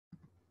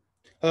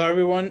Hello,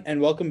 everyone,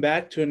 and welcome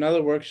back to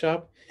another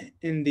workshop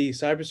in the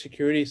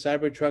Cybersecurity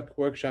Cybertruck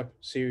Workshop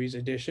Series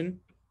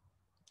edition.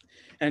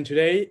 And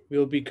today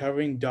we'll be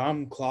covering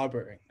DOM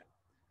clobbering.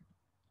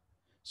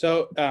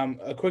 So,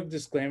 a quick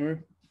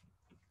disclaimer: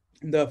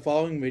 the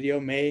following video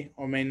may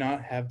or may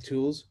not have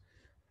tools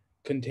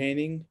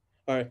containing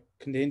or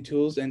contain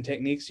tools and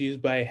techniques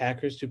used by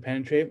hackers to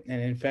penetrate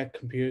and infect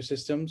computer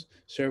systems,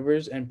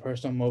 servers, and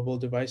personal mobile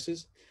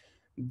devices.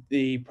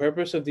 The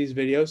purpose of these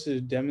videos is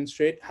to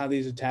demonstrate how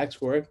these attacks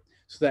work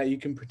so that you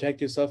can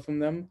protect yourself from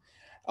them.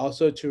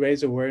 Also, to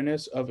raise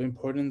awareness of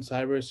important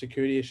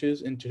cybersecurity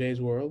issues in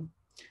today's world.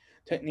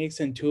 Techniques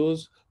and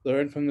tools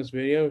learned from this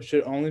video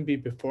should only be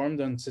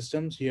performed on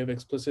systems you have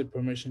explicit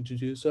permission to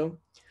do so.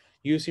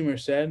 UC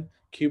Merced,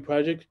 Q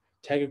Project,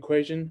 Tag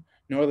Equation,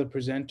 nor the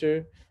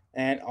presenter,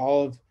 and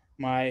all of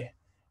my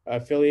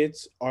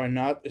affiliates are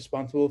not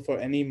responsible for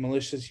any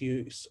malicious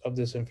use of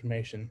this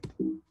information.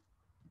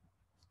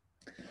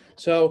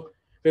 So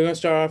we're going to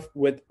start off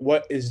with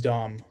what is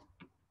DOM.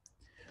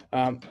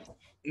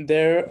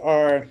 There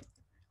are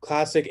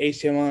classic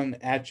HTML and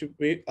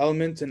attribute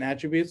elements and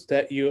attributes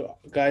that you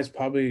guys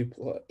probably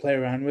play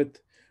around with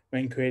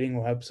when creating a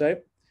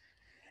website.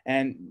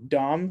 And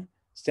DOM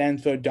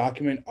stands for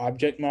Document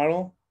Object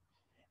Model.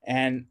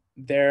 And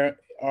there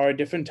are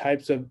different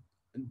types of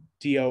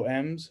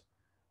DOMs.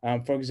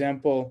 For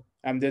example,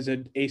 there's a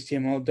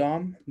HTML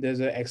DOM, there's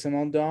an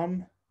XML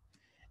DOM,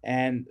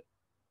 and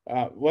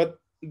what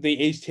the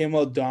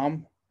HTML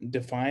DOM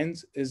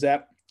defines is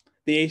that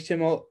the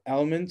HTML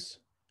elements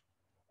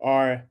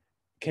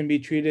can be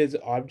treated as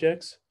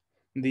objects.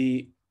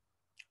 The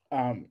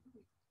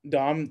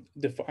DOM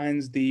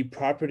defines the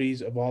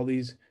properties of all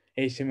these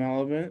HTML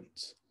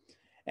elements,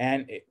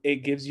 and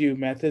it gives you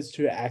methods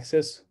to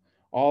access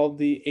all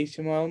the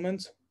HTML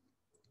elements,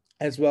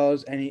 as well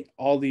as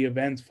all the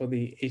events for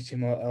the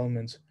HTML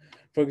elements.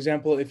 For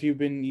example, if you've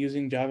been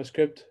using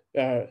JavaScript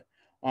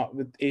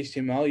with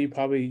HTML, you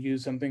probably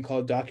use something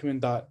called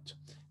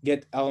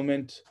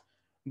document.getElement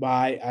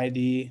by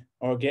ID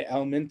or get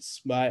elements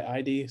by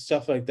ID,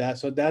 stuff like that.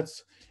 So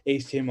that's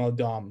HTML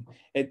DOM.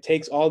 It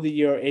takes all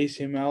your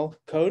HTML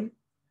code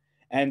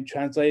and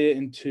translate it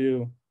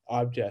into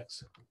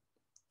objects.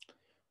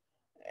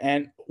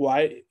 And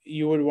why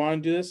you would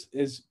want to do this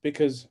is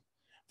because,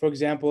 for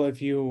example,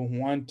 if you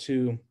want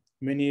to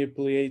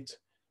manipulate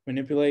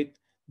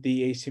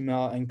the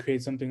HTML and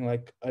create something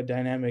like a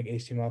dynamic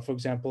HTML, for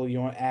example, you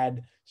want to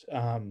add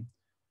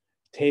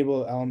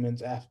table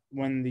elements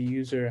when the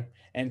user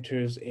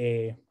enters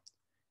a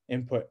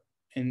input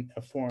in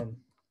a form.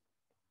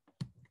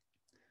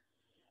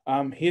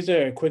 Here's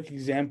a quick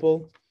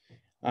example.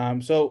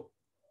 So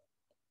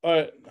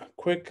a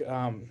quick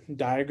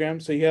diagram.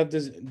 So you have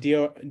this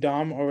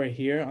DOM over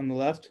here on the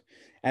left,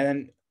 and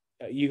then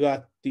you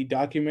got the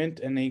document,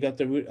 and then you got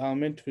the root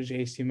element, which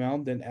is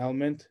HTML, then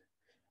element,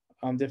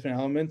 different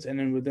elements, and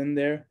then within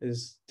there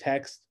is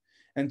text.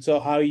 And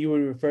so how you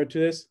would refer to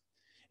this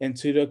in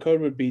pseudocode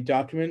would be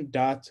document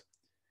dot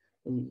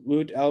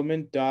root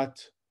element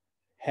dot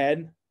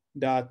head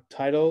dot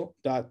title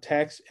dot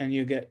text, and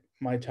you get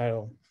my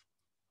title.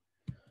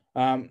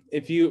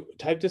 If you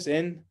type this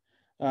in,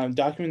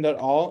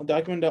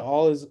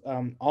 document.all is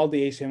all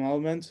the HTML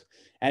elements,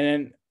 and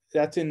then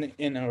that's in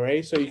an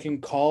array, so you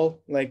can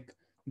call like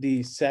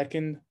the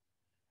second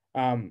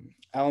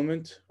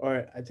element,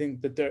 or I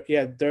think the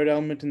third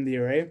element in the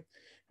array,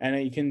 and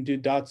then you can do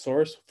dot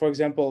source. For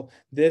example,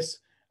 this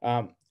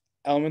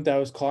element that I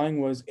was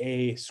calling was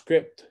a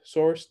script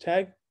source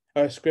tag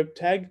or a script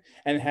tag,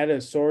 and it had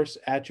a source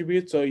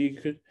attribute. So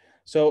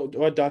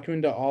what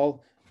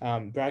document.all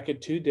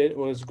bracket 2 did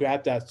was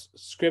grab that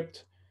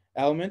script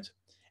element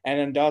and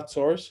then dot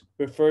source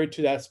referred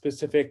to that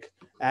specific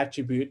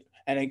attribute,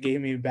 and it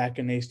gave me back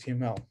an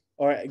HTML,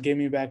 or it gave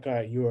me back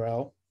a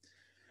URL.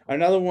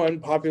 Another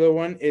popular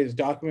one is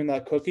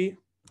document.cookie.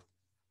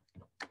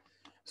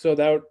 So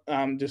that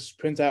just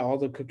prints out all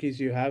the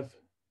cookies you have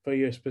for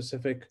your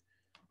specific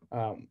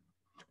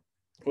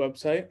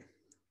website.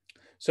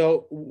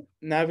 So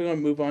now we're going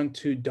to move on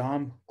to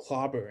DOM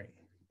clobbering.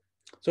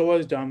 So what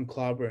is DOM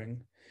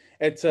clobbering?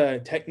 It's a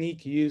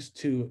technique used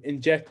to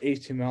inject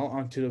HTML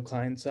onto the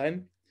client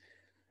side.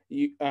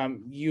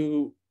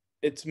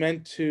 It's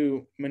meant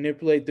to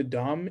manipulate the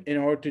DOM in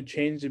order to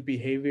change the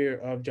behavior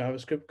of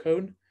JavaScript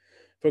code.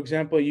 For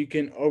example, you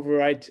can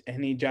overwrite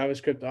any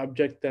JavaScript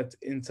object that's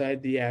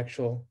inside the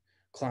actual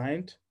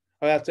client,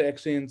 or that's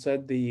actually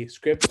inside the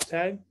script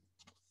tag.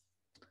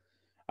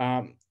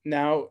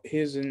 Now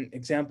here's an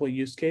example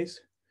use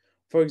case.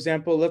 For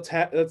example, let's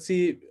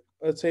say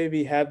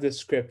we have this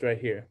script right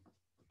here.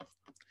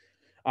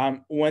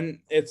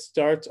 When it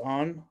starts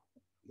on,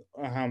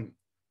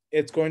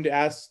 it's going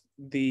to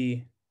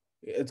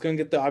it's going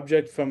to get the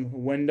object from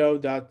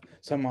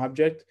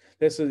window.someObject.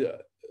 This is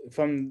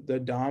from the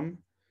DOM,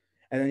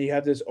 and then you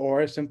have this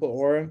simple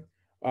OR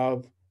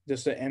of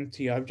just an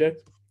empty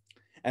object,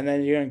 and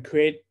then you're going to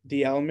create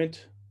the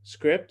element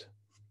script,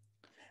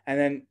 and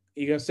then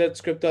you're going to set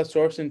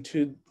script.source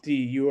into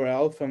the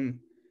URL from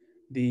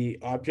the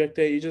object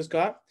that you just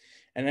got,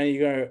 and then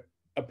you're going to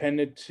append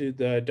it to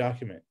the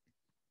document.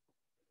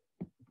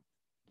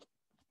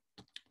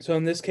 So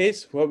in this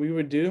case, what we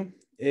would do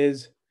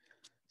is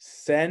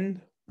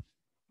send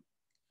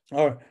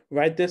or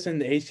write this in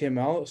the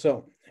HTML.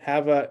 So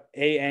have a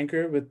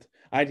anchor with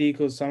ID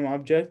equals some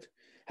object,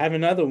 have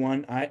another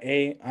one,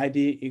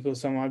 ID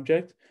equals some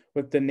object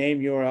with the name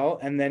URL,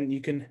 and then you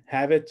can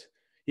have it,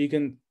 you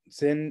can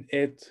send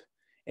it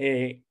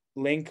a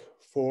link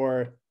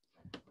for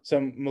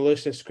some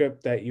malicious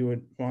script that you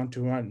would want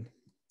to run.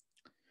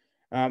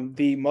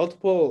 The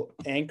multiple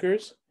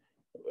anchors,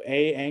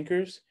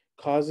 anchors,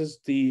 causes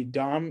the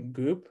DOM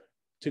group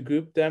to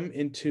group them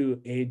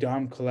into a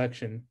DOM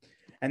collection.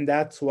 And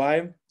that's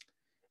why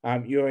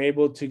you're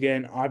able to get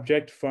an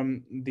object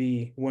from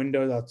the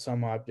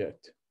window.sum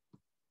object.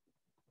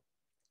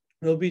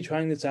 We'll be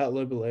trying this out a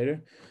little bit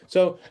later.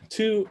 So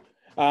to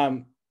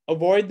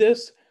avoid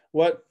this,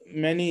 what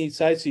many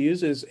sites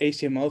use is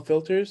HTML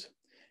filters.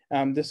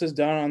 This is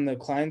done on the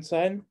client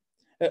side.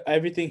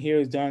 Everything here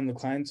is done on the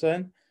client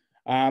side.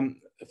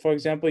 For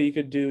example, you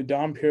could do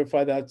DOM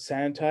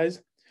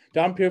purify.sanitize.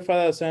 DOM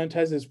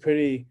purify.sanitize is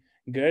pretty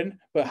good,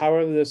 but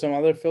however, there's some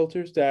other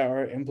filters that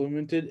are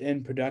implemented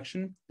in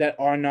production that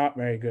are not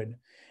very good.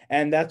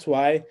 And that's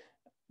why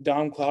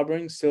DOM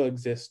clobbering still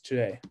exists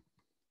today.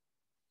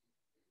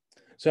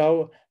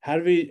 So how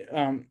do we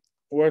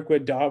work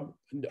with DOM?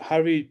 How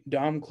do we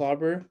DOM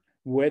clobber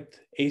with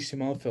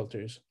HTML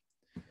filters?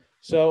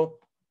 So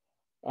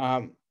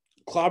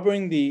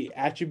clobbering the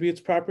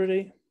attributes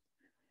property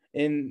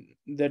in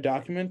the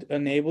document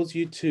enables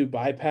you to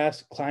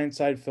bypass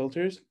client-side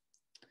filters.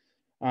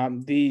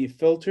 The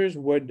filters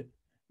would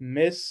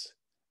miss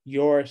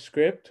your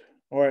script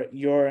or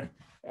your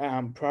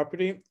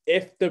property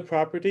if the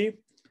property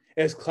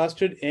is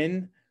clustered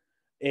in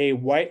a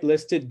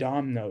whitelisted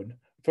DOM node.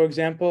 For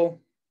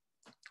example,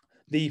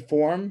 the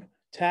form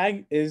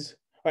tag is,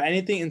 or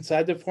anything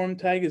inside the form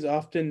tag is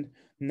often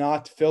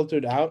not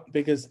filtered out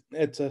because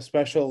it's a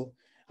special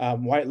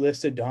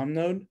whitelisted DOM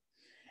node.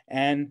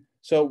 And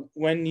so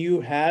when you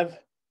have,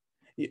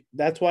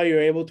 that's why you're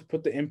able to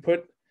put the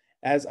input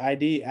as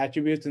ID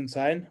attributes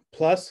inside,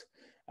 plus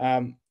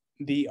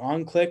the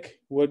onClick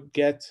would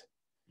get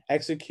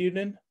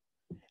executed.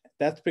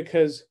 That's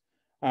because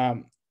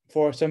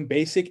for some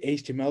basic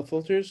HTML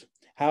filters,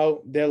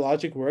 how their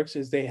logic works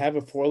is they have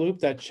a for loop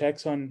that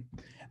checks on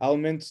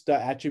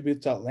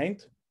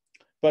elements.attributes.length.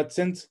 But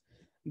since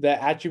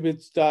the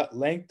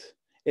attributes.length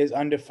is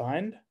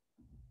undefined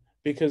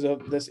because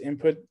of this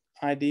input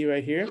ID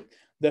right here,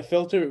 the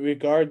filter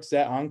regards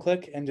that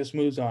onClick and just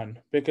moves on.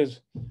 Because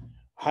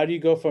how do you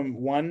go from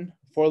one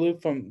for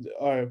loop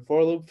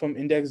from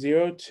index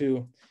 0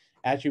 to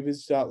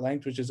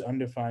attributes.length, which is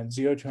undefined,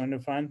 0 to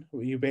undefined?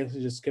 You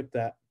basically just skip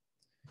that.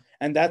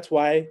 And that's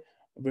why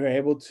we're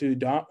able to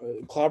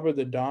clobber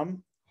the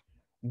DOM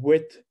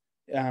with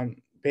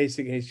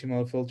basic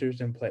HTML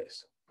filters in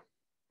place.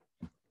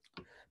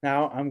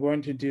 Now I'm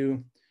going to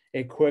do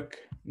a quick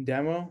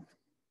demo.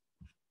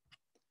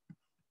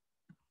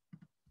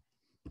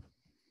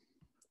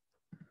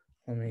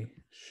 Let me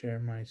share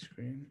my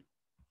screen.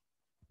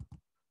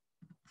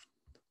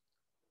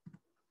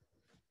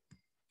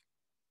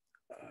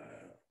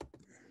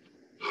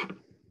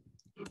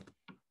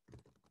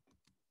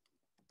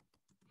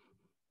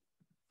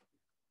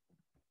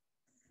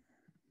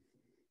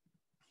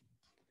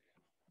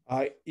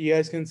 You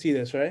guys can see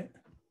this, right?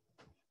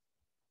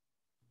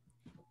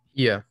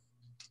 Yeah.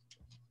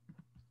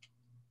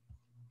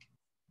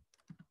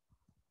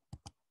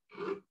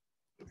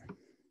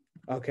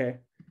 Okay.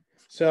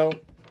 So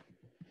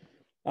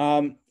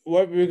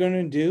what we're going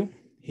to do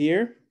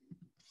here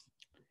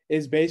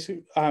is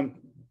basically,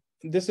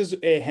 this is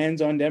a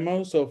hands-on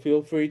demo, so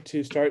feel free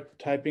to start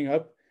typing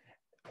up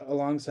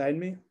alongside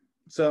me.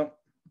 So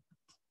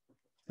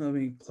let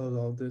me close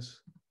all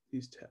these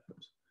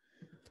tabs.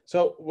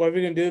 So what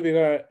we're going to do, we're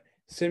going to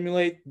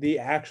simulate the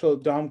actual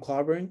DOM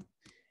clobbering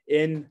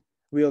in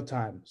real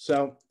time.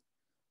 So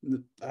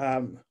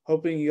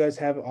hoping you guys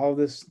have all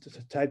this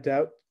typed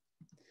out.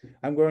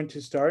 I'm going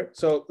to start.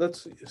 So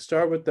let's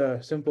start with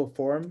the simple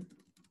form.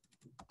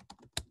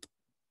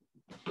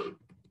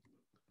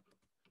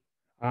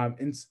 We're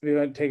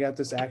going to take out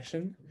this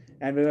action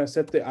and we're going to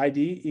set the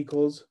ID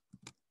equals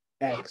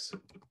X.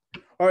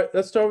 All right,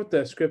 let's start with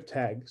the script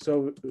tag.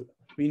 So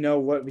we know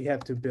what we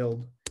have to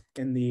build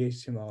in the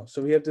HTML.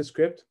 So we have the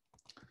script.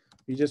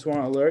 We just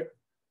want to alert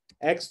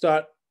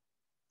x.y.z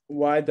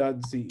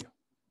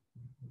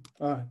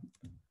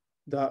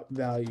dot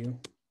value.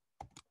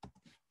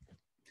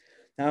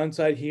 Now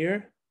inside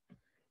here,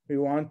 we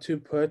want to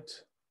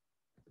put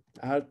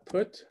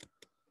output.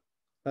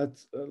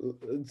 Let's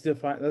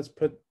define. Let's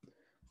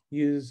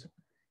use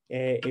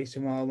a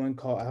HTML element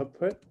called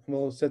output.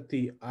 We'll set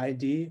the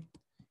ID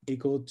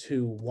equal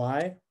to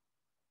y.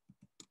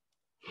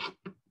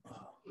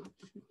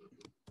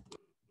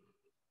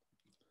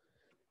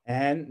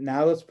 And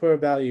now let's put a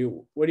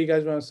value. What do you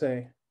guys want to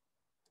say?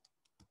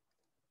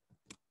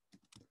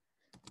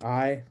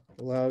 I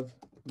love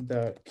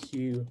the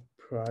Q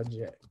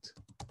project.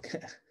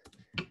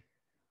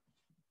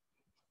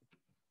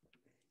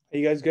 Are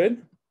you guys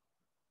good?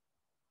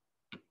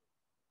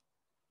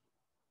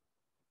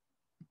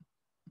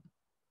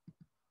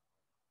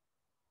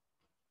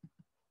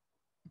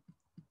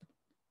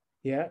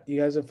 Yeah, you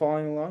guys are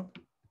following along?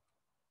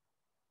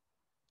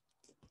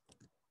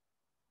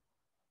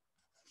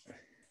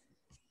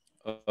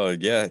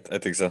 Yeah, I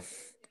think so.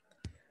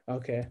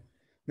 Okay.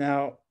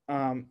 Now,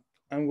 I'm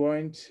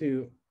going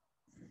to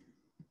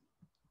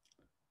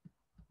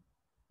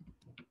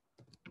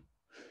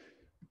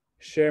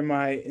share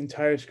my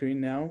entire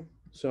screen now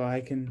so I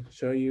can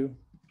show you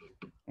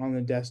on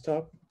the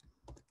desktop.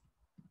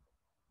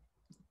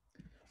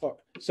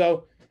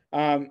 So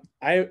I'm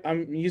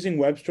using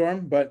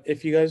WebStorm, but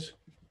if you guys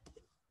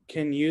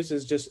can use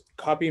is just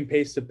copy and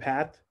paste the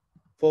path,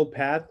 full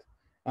path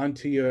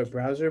onto your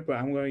browser, but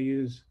I'm going to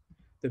use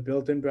the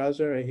built-in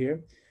browser right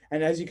here.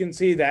 And as you can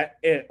see that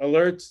it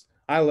alerts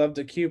I love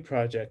the Q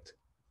project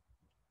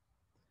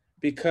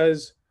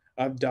because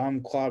of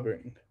DOM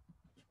clobbering.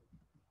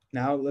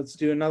 Now let's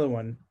do another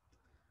one.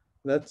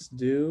 Let's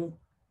do,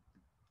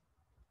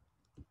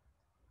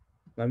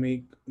 let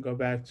me go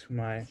back to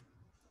my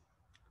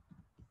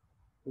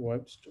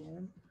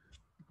WebStorm.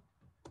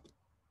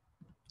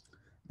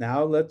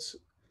 Now let's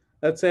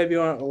say if you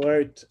want to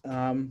alert,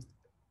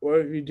 or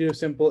if you do a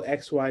simple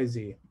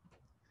XYZ.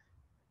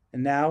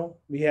 And now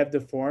we have the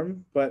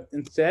form, but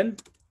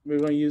instead we're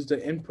going to use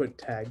the input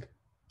tag.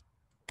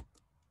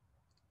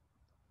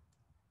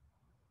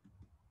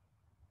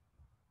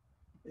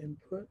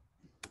 Input.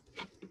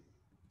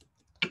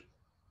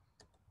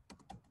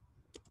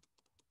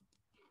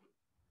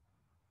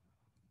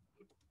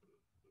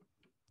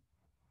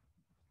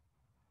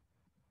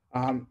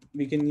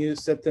 We can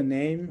use set the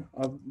name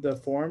of the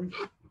form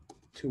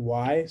to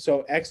y.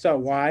 So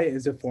x.y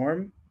is a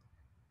form,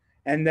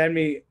 and then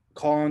we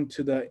call on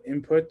to the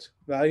input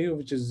value,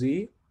 which is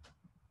z.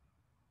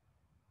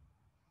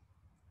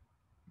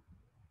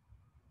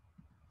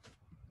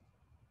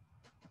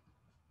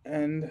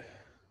 And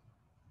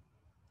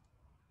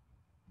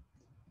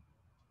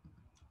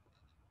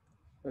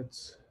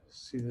let's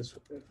see this.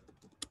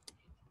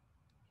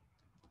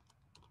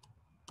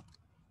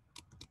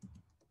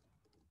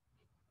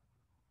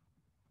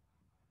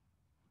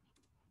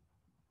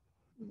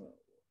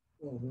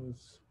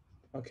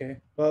 Okay.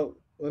 Well,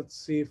 let's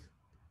see if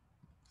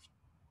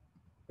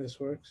this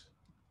works.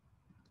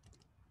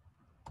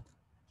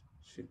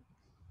 Shoot.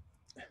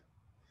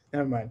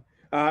 Never mind.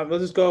 We'll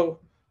just go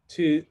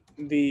to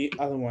the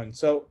other one.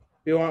 So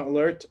we want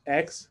alert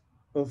X.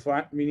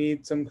 We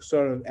need some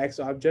sort of X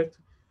object.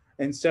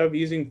 Instead of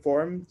using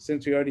form,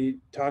 since we already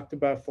talked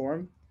about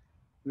form,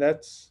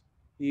 let's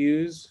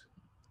use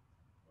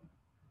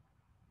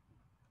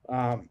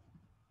um,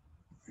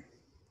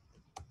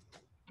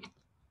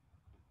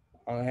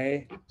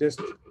 just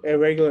a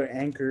regular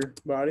anchor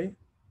body.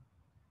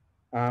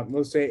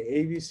 We'll say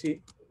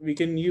ABC. We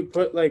can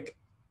put like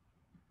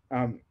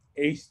a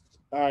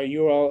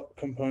URL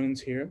components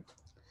here,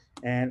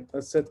 and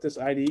let's set this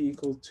ID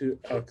equal to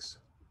X.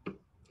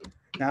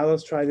 Now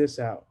let's try this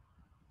out.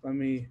 Let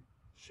me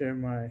share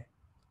my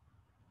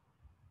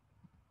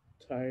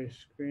entire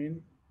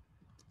screen.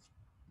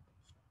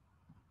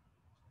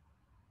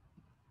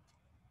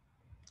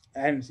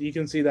 And you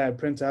can see that it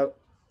prints out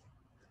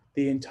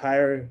the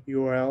entire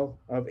URL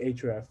of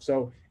href.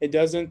 So it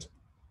doesn't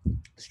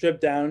strip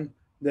down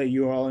the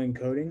URL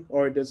encoding,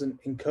 or it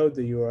doesn't encode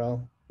the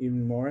URL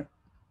even more.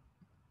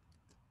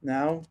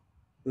 Now,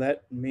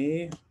 let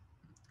me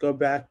go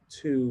back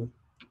to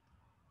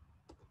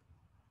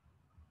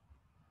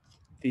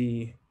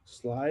the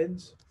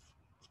slides.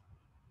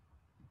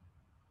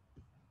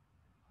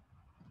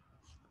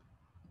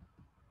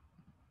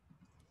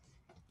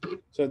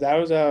 So that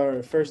was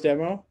our first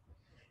demo.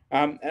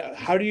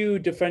 How do you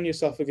defend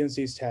yourself against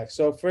these attacks?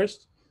 So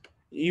first,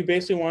 you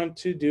basically want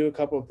to do a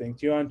couple of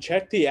things. You want to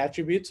check the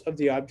attributes of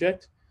the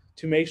object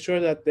to make sure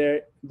that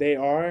they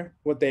are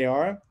what they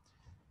are,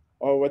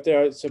 or what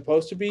they're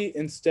supposed to be,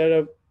 instead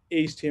of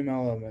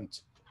HTML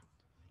elements.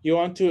 You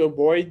want to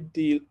avoid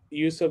the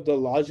use of the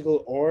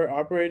logical OR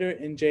operator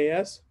in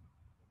JS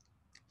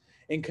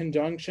in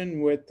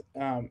conjunction with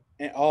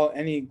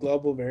any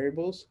global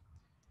variables.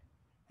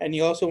 And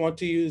you also want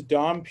to use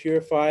DOM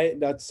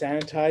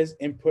purify.sanitize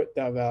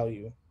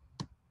input.value.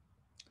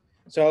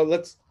 So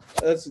let's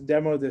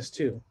demo this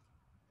too.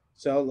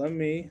 So let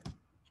me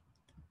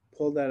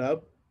pull that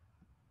up.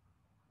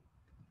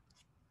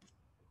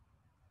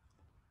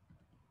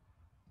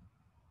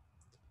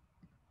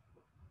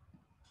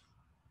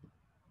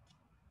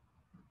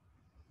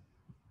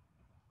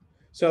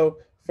 So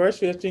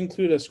first we have to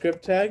include a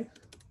script tag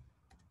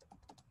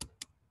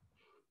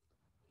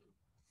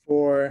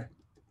for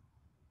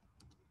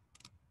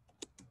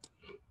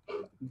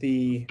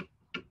the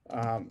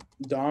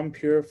DOM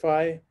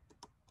purify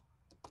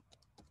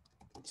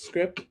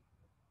script.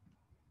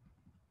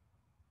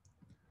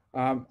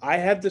 I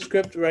have the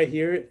script right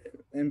here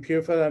in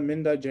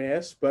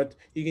purify.min.js, but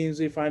you can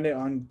easily find it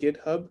on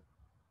GitHub.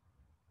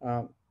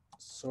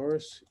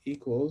 Source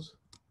equals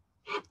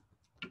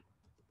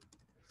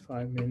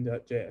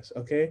min.js.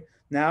 Okay,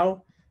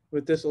 now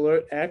with this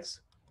alert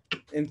X.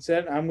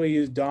 Instead, I'm going to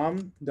use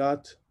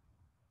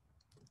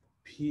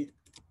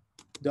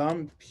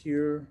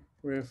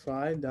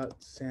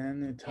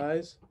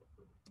dom.purify.sanitize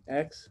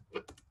X.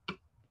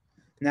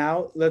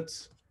 Now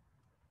let's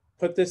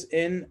put this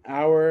in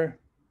our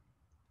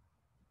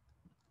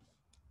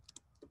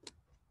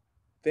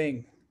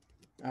thing,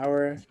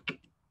 our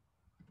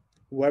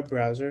web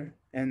browser,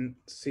 and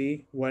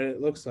see what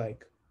it looks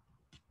like.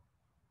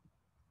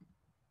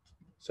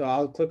 So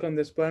I'll click on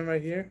this button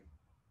right here,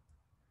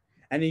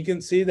 and you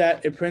can see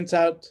that it prints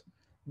out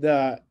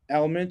the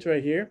element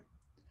right here.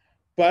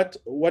 But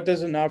what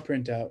does it not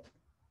print out?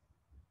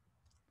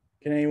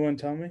 Can anyone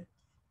tell me?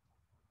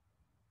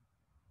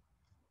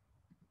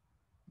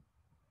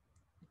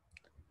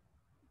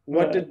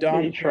 What did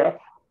DOM? href.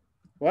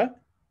 What?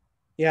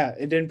 Yeah,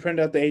 it didn't print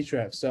out the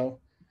href, so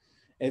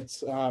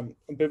it's a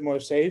bit more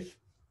safe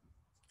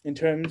in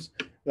terms,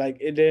 like,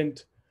 it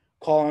didn't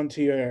call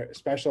onto your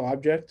special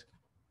object.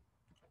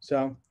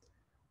 So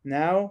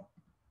now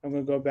I'm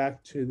going to go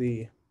back to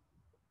the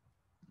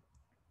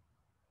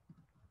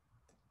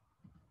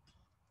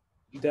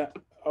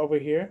over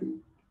here.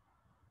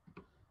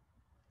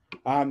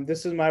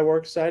 This is my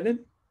works cited,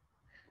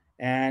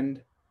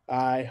 and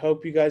I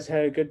hope you guys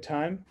had a good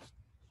time.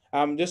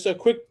 Just a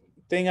quick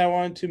thing I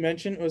wanted to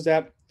mention was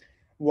that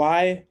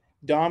why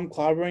DOM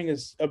clobbering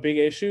is a big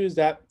issue is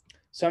that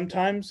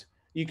sometimes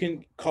you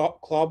can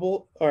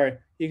clobber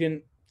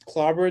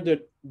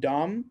the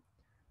DOM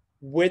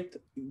with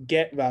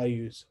get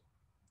values.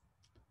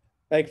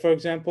 Like, for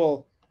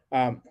example,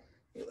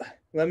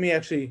 let me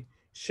actually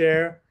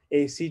share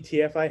a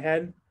CTF I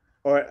had,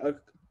 or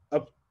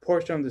a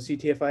portion of the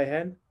CTF I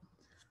had.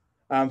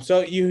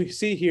 So you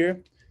see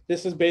here,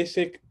 this is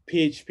basic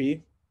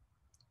PHP.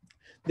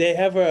 They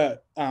have a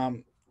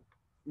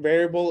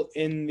variable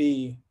in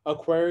the a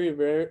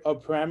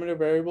parameter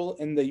variable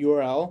in the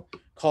URL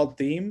called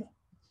theme.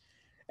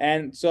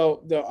 And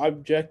so the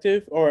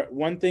objective, or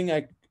one thing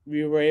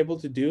we were able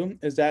to do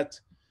is that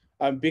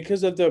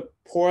because of the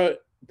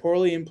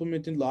poorly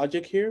implemented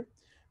logic here,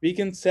 we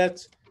can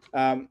set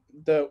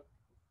the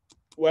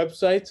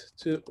website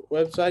to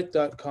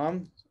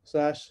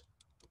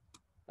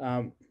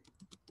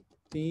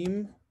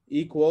website.com/theme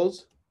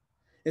equals,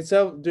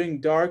 instead of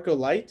doing dark or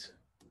light,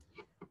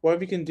 what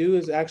we can do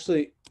is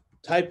actually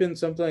type in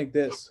something like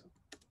this,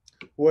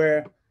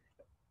 where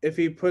if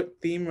we put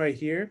theme right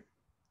here,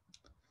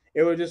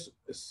 it would just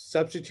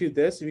substitute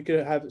this. We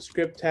could have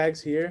script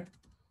tags here.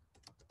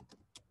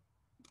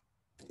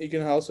 You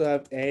can also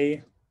have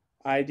a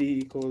ID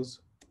equals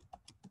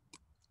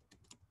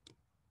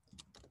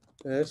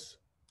this.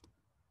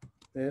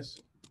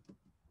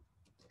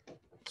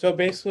 So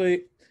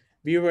basically,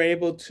 we were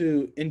able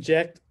to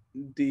inject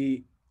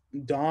the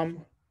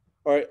DOM,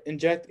 or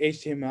inject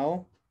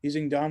HTML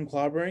using DOM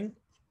clobbering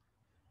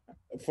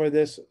for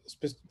this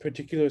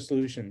particular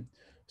solution.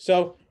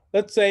 So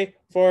let's say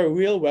for a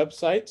real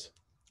website,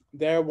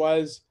 there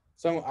was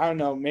some, I don't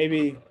know,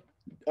 maybe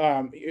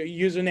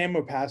username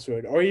or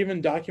password, or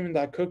even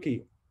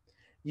document.cookie.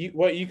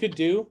 What you could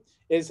do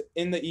is,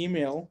 in the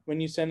email, when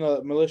you send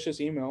a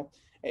malicious email,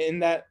 in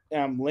that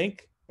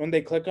link, when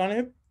they click on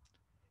it,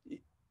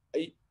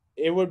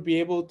 it would be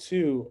able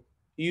to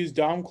use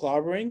DOM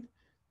clobbering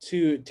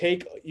to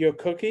take your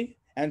cookie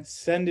and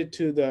send it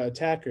to the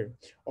attacker,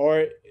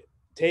 or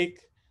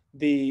take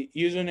the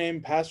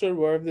username, password,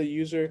 wherever the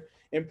user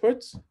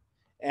inputs,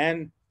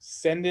 and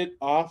send it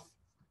off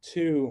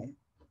to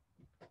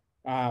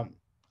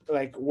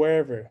like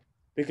wherever,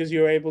 because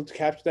you're able to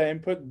capture that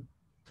input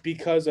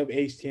because of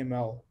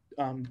HTML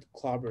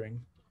clobbering.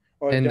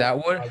 And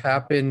that would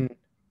happen.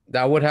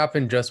 That would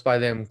happen just by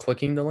them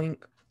clicking the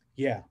link.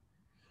 Yeah,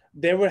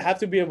 there would have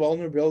to be a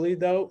vulnerability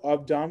though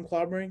of DOM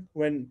clobbering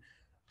when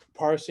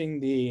parsing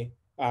the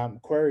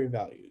query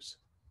values.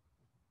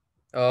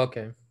 Oh,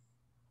 okay.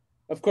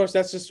 Of course,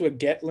 that's just with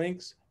get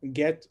links,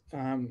 get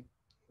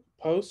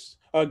posts,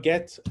 or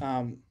get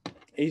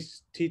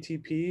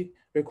HTTP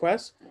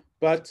requests.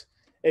 But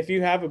if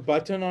you have a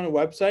button on a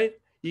website,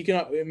 you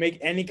can make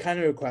any kind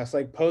of request,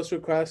 like post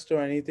request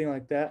or anything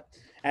like that,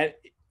 and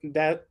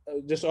that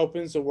just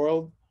opens the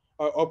world,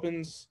 or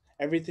opens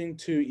everything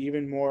to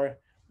even more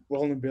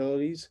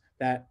vulnerabilities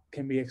that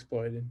can be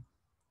exploited.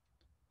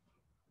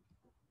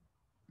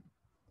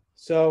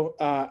 So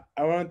I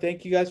want to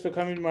thank you guys for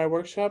coming to my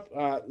workshop.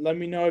 Let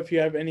me know if you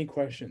have any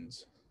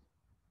questions.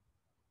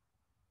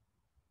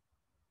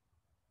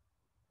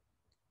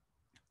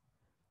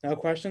 No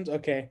questions?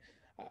 Okay.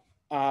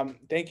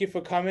 Thank you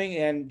for coming,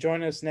 and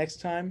join us next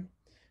time.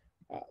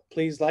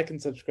 Please like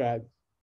and subscribe.